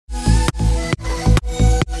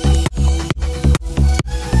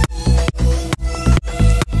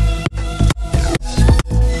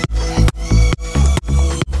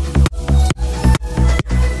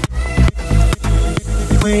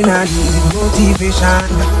I need motivation.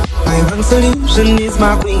 My one solution is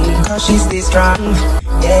my queen, cause she stays strong.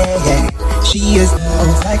 Yeah, yeah, she is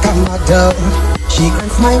love like a model. She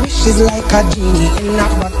grants my wishes like a genie in a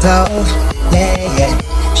bottle. Yeah,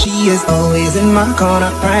 yeah, she is always in my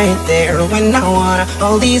corner, right there when I wanna.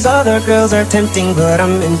 All these other girls are tempting, but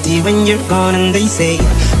I'm empty when you're gone. And they say,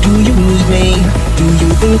 do you need me? Do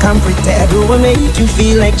you think I'm pretend? Do I make you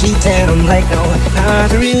feel like cheating? I'm like, no,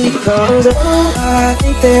 not really, cause oh, I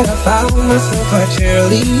think that I found myself a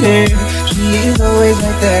cheerleader. She is always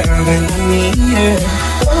right there when I need her.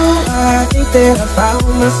 Oh, I think that I found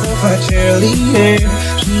myself a cheerleader.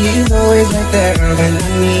 She is always right there when I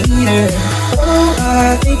need her. Oh,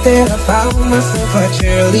 I think that I found myself a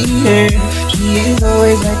cheerleader. She is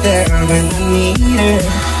always right there when I need her.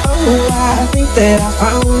 Oh, I think that I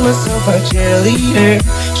found myself a cheerleader.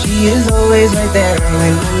 She is always right there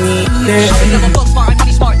when I need her. Shorty never book smart,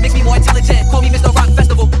 money smart, makes me more intelligent. Call me Mr. Rock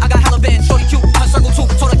Festival, I got hella band. Shorty cute, I'm a circle too,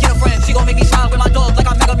 told her get a friend. She gon' make me shine with my dog like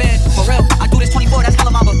I'm Mega Man. For real, I do this 24, that's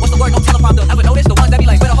hella mama. What's the word, no teleprompter. Ever notice the ones that be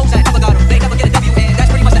like, where the hoes at? Never got them, they never get a W and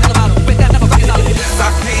that's pretty much the hell about them. With them, never rock it out. Yes,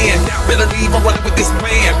 I can, now better leave, I'm running with this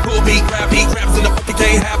plan. Pull me, grabs in the fucking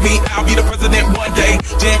can't have me. I'll be the president one day,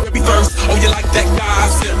 January 1st. Oh, you like that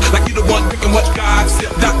gossip, like you the one picking what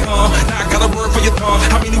gossip.com. Now I got a word for your tongue.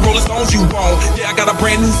 How many Rolling Stones you want? Yeah, I got a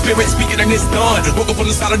brand new spirit speaking and it's done. Woke up on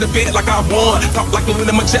the side of the bed like I won. Talk like the wind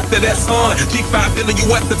in my chest to that sun. G5 in the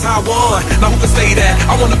US to Taiwan. Now who can say that?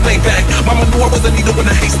 I wanna play back. Mama knew I was a needle in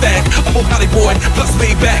a haystack. I'm a body boy, plus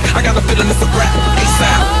way back. I got a feeling it's a rap.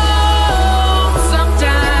 ASAP.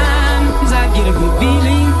 Sometimes I get a good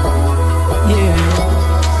feeling. Yeah.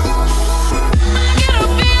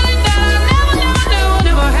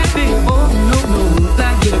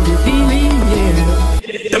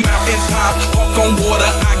 The mountains high, walk on water,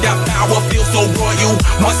 I got power, feel so royal.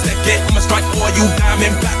 1 second, I'ma strike for you.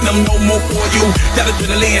 Diamond, platinum, no more for you. Got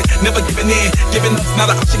adrenaline, never giving in. Giving up's not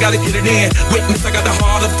an option, gotta get it in. Witness, I got the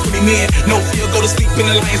heart of 20 men. No fear, go to sleep in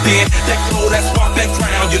the lion's den. That glow, that spark, that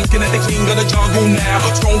crown. You're looking at the king of the jungle now.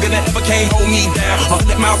 Stronger than ever, can't hold me down.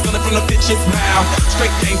 100 miles running from the bitch's mouth.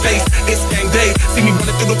 Straight game face, it's gang day. See me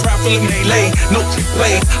running through the crowd full of melee. No trick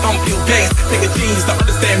plays, I'm Bill Gates. Take a genius to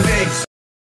understand me.